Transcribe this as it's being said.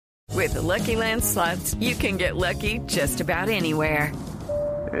With the Lucky Land Slots, you can get lucky just about anywhere.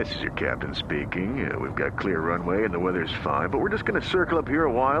 This is your captain speaking. We've got clear runway and the weather's fine, but we're just going to circle up here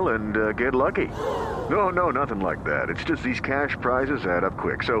a while and get lucky. No, nothing like that. It's just these cash prizes add up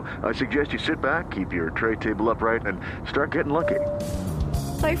quick. So I suggest you sit back, keep your tray table upright, and start getting lucky.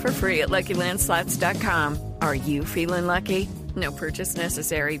 Play for free at LuckyLandSlots.com. Are you feeling lucky? No purchase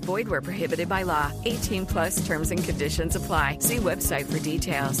necessary. Void where prohibited by law. 18 plus terms and conditions apply. See website for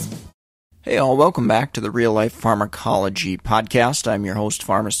details. Hey all, welcome back to the Real Life Pharmacology podcast. I'm your host,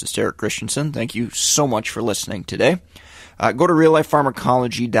 pharmacist Eric Christensen. Thank you so much for listening today. Go to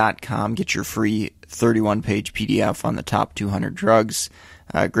reallifepharmacology.com, get your free 31-page PDF on the top 200 drugs.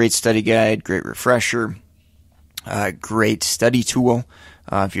 Great study guide, great refresher, great study tool.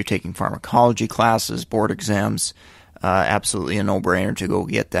 If you're taking pharmacology classes, board exams, absolutely a no-brainer to go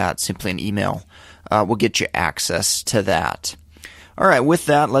get that. Simply an email will get you access to that. All right, with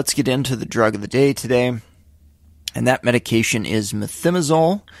that, let's get into the drug of the day today. And that medication is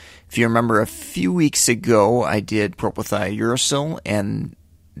Methimazole. If you remember, a few weeks ago, I did propylthiouracil, and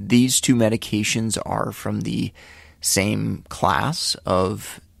these two medications are from the same class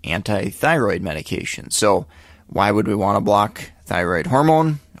of anti-thyroid medications. So why would we want to block thyroid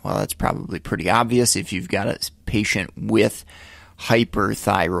hormone? Well, that's probably pretty obvious if you've got a patient with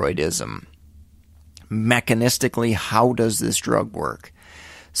hyperthyroidism. Mechanistically, how does this drug work?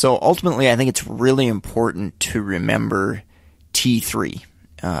 So ultimately, I think it's really important to remember T3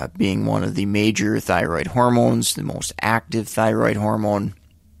 being one of the major thyroid hormones, the most active thyroid hormone.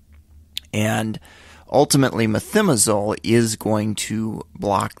 And ultimately, methimazole is going to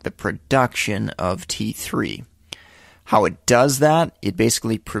block the production of T3. How it does that, it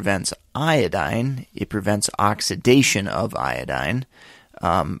basically prevents iodine. It prevents oxidation of iodine.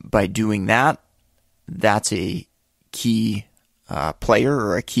 By doing that, that's a key player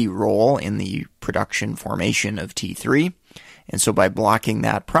or a key role in the production formation of T3. And so by blocking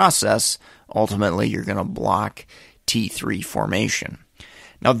that process, ultimately you're going to block T3 formation.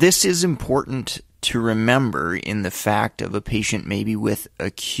 Now this is important to remember in the fact of a patient maybe with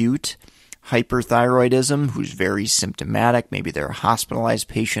acute hyperthyroidism who's very symptomatic. Maybe they're a hospitalized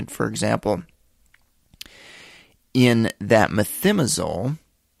patient, for example. In that methimazole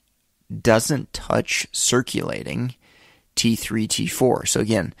doesn't touch circulating T3, T4. So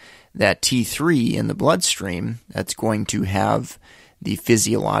again, that T3 in the bloodstream, that's going to have the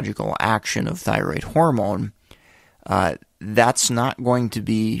physiological action of thyroid hormone, that's not going to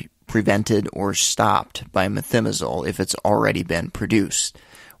be prevented or stopped by methimazole if it's already been produced.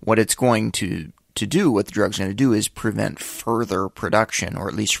 What it's going to do, what the drug's going to do, is prevent further production, or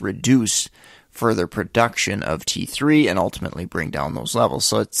at least reduce further production of T3 and ultimately bring down those levels.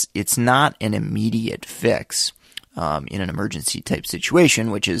 So it's not an immediate fix in an emergency type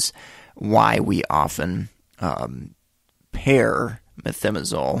situation, which is why we often pair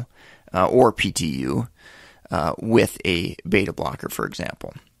methimazole or PTU with a beta blocker, for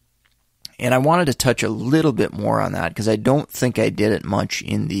example. And I wanted to touch a little bit more on that because I don't think I did it much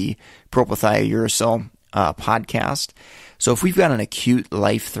in the propylthiouracil podcast. So if we've got an acute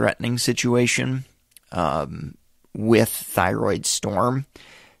life-threatening situation with thyroid storm,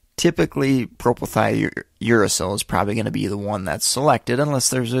 typically propylthiouracil is probably going to be the one that's selected unless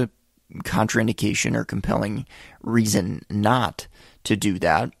there's a contraindication or compelling reason not to do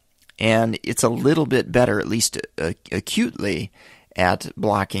that. And it's a little bit better, at least acutely, at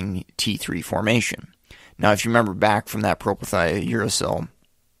blocking T3 formation. Now, if you remember back from that propylthiouracil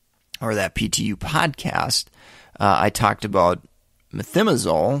or that PTU podcast, I talked about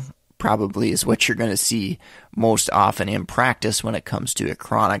methimazole probably is what you're going to see most often in practice when it comes to a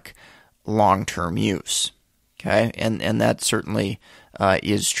chronic long-term use. Okay, and that certainly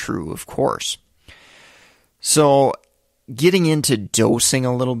is true, of course. So, getting into dosing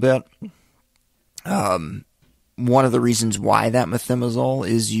a little bit, one of the reasons why that methimazole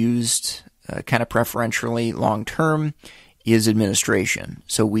is used kind of preferentially long-term is administration.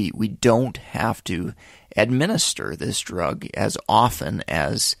 So we don't have to administer this drug as often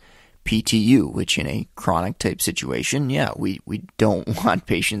as PTU, which in a chronic type situation, we don't want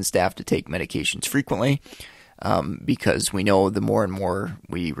patients to have to take medications frequently because we know the more and more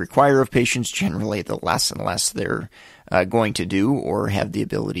we require of patients, generally the less and less they're going to do or have the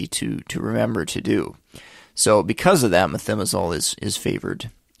ability to remember to do. So because of that, methimazole is favored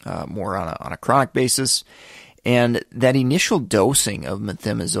more on a chronic basis. And that initial dosing of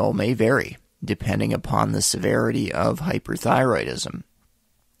methimazole may vary depending upon the severity of hyperthyroidism.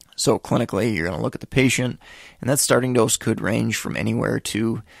 So clinically, you're going to look at the patient, and that starting dose could range from anywhere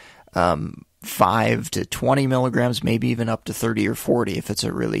to 5 to 20 milligrams, maybe even up to 30 or 40 if it's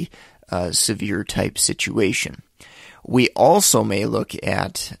a really severe type situation. We also may look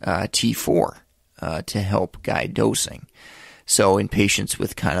at T4 to help guide dosing. So in patients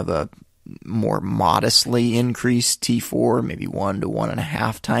with kind of a more modestly increased T4, maybe 1 to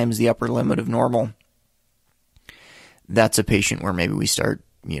 1.5 times the upper limit of normal, that's a patient where maybe we start,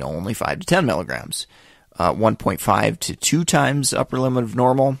 only 5 to 10 milligrams. 1.5 to 2 times upper limit of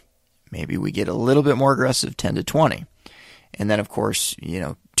normal, maybe we get a little bit more aggressive, 10 to 20. And then, of course,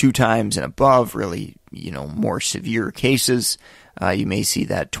 2 times and above, really, more severe cases, you may see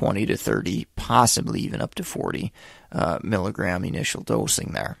that 20 to 30, possibly even up to 40 milligram initial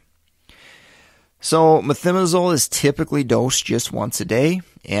dosing there. So methimazole is typically dosed just once a day,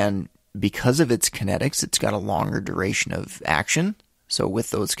 and because of its kinetics, it's got a longer duration of action. So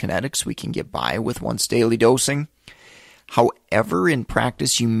with those kinetics, we can get by with once daily dosing. However, in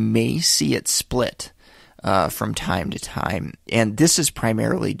practice, you may see it split from time to time, and this is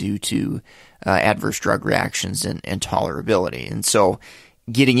primarily due to adverse drug reactions and tolerability. And so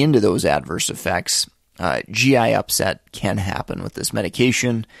getting into those adverse effects, GI upset can happen with this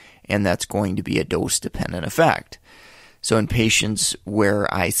medication, and that's going to be a dose-dependent effect. So in patients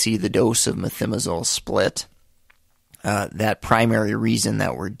where I see the dose of methimazole split, that primary reason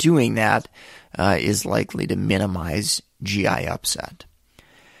that we're doing that is likely to minimize GI upset.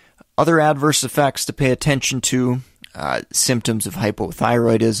 Other adverse effects to pay attention to, symptoms of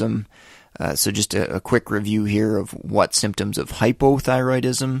hypothyroidism. So just a quick review here of what symptoms of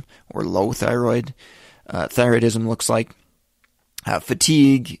hypothyroidism or low thyroidism looks like.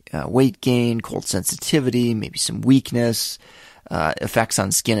 Fatigue, weight gain, cold sensitivity, maybe some weakness, effects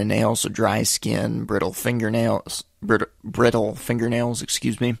on skin and nails, so dry skin, brittle fingernails,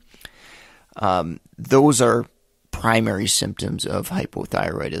 those are primary symptoms of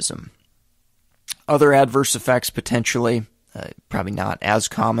hypothyroidism. Other adverse effects potentially, probably not as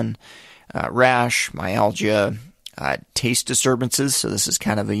common, rash, myalgia, taste disturbances, so this is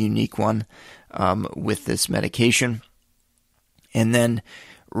kind of a unique one with this medication. And then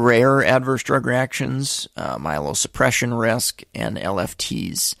rare adverse drug reactions, myelosuppression risk, and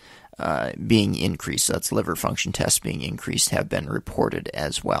LFTs being increased. So that's liver function tests being increased, have been reported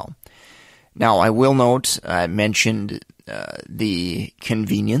as well. Now, I will note, I mentioned the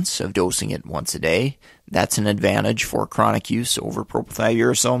convenience of dosing it once a day. That's an advantage for chronic use over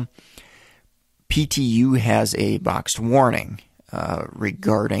propylthiouracil. PTU has a boxed warning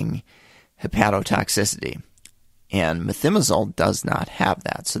regarding hepatotoxicity, and methimazole does not have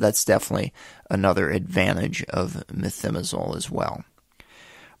that. So that's definitely another advantage of methimazole as well.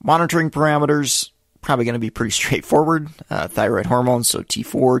 Monitoring parameters, probably going to be pretty straightforward. Thyroid hormones, so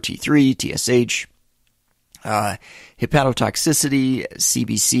T4, T3, TSH. Hepatotoxicity,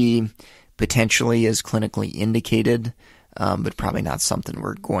 CBC, potentially is clinically indicated, but probably not something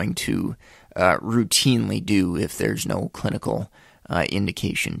we're going to routinely do if there's no clinical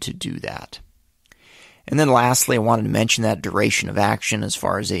indication to do that. And then lastly, I wanted to mention that duration of action as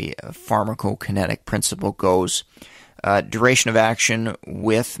far as a pharmacokinetic principle goes. Duration of action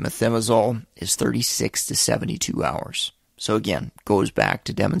with methimazole is 36 to 72 hours. So again, goes back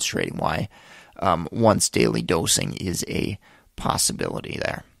to demonstrating why once daily dosing is a possibility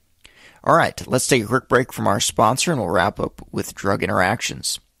there. All right, let's take a quick break from our sponsor and we'll wrap up with drug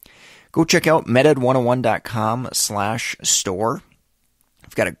interactions. Go check out meded101.com/store.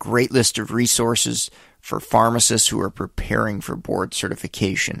 I've got a great list of resources for pharmacists who are preparing for board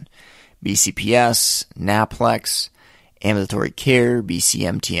certification. BCPS, NAPLEX, ambulatory care,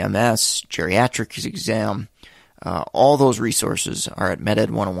 BCMTMS, geriatrics exam. All those resources are at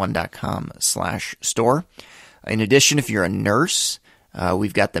meded101.com/store. In addition, if you're a nurse,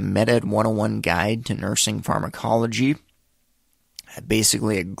 we've got the Meded 101 Guide to Nursing Pharmacology.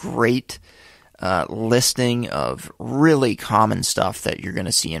 Basically a great listing of really common stuff that you're going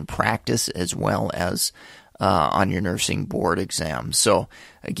to see in practice as well as on your nursing board exam. So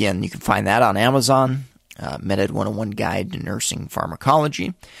again, you can find that on Amazon, Meded 101 Guide to Nursing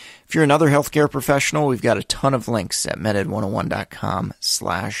Pharmacology. If you're another healthcare professional, we've got a ton of links at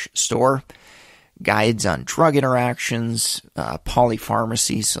meded101.com/store. Guides on drug interactions,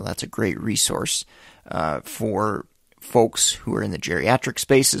 polypharmacy, so that's a great resource for folks who are in the geriatric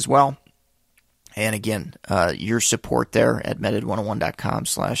space as well. And again, your support there at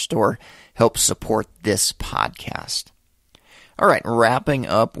meded101.com/store helps support this podcast. All right, wrapping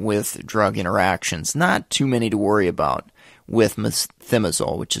up with drug interactions. Not too many to worry about with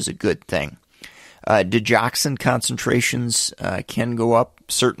methimazole, which is a good thing. Digoxin concentrations can go up,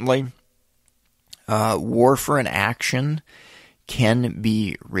 certainly. Warfarin action can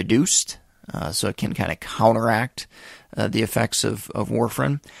be reduced. so it can kind of counteract the effects of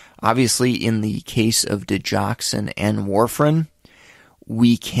warfarin. Obviously, in the case of digoxin and warfarin,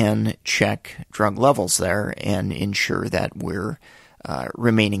 we can check drug levels there and ensure that we're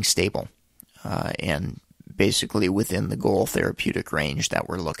remaining stable and basically within the goal therapeutic range that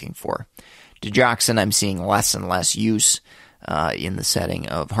we're looking for. Digoxin, I'm seeing less and less use in the setting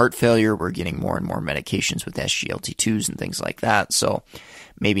of heart failure. We're getting more and more medications with SGLT2s and things like that, so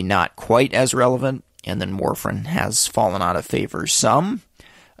maybe not quite as relevant. And then warfarin has fallen out of favor some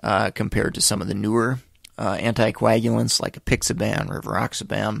compared to some of the newer anticoagulants like apixaban,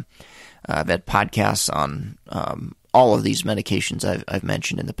 rivaroxaban. I've had podcasts on all of these medications I've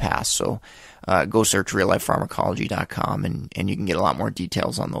mentioned in the past, so go search reallifepharmacology.com and you can get a lot more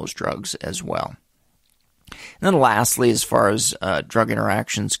details on those drugs as well. And then lastly, as far as drug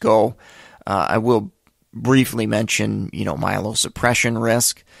interactions go, I will briefly mention, myelosuppression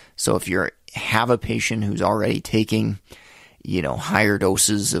risk. So if you have a patient who's already taking, higher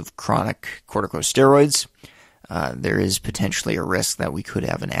doses of chronic corticosteroids, there is potentially a risk that we could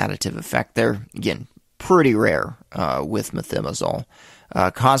have an additive effect there. Again, pretty rare with methimazole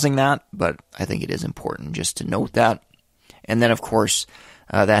causing that, but I think it is important just to note that. And then, of course,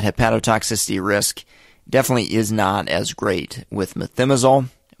 that hepatotoxicity risk definitely is not as great with methimazole,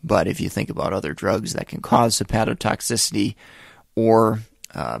 but if you think about other drugs that can cause hepatotoxicity or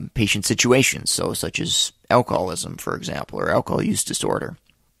patient situations, so such as alcoholism, for example, or alcohol use disorder,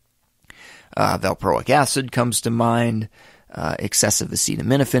 valproic acid comes to mind, excessive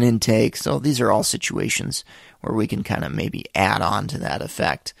acetaminophen intake. So these are all situations where we can kind of maybe add on to that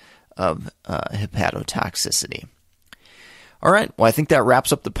effect of hepatotoxicity. All right, well, I think that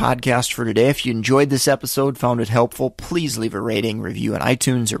wraps up the podcast for today. If you enjoyed this episode, found it helpful, please leave a rating, review on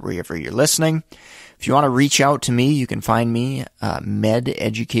iTunes or wherever you're listening. If you want to reach out to me, you can find me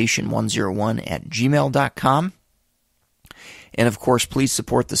mededucation101@gmail.com. And of course, please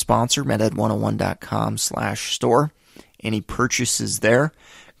support the sponsor, meded101.com/store. Any purchases there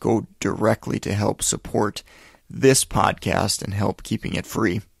go directly to help support this podcast and help keeping it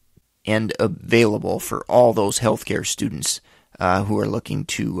free and available for all those healthcare students who are looking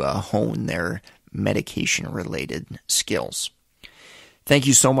to hone their medication-related skills. Thank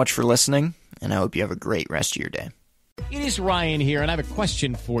you so much for listening, and I hope you have a great rest of your day. It is Ryan here, and I have a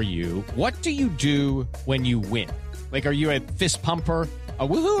question for you. What do you do when you win? Like, are you a fist pumper, a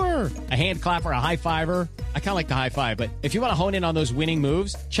woohooer, a hand clapper, a high fiver? I kind of like the high five, but if you want to hone in on those winning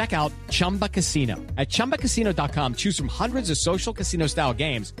moves, check out Chumba Casino. At ChumbaCasino.com, choose from hundreds of social casino-style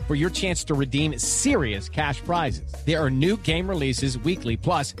games for your chance to redeem serious cash prizes. There are new game releases weekly,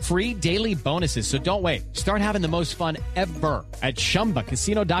 plus free daily bonuses, so don't wait. Start having the most fun ever at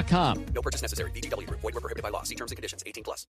ChumbaCasino.com. No purchase necessary. VGW Group. Void where prohibited by law. See terms and conditions. 18+.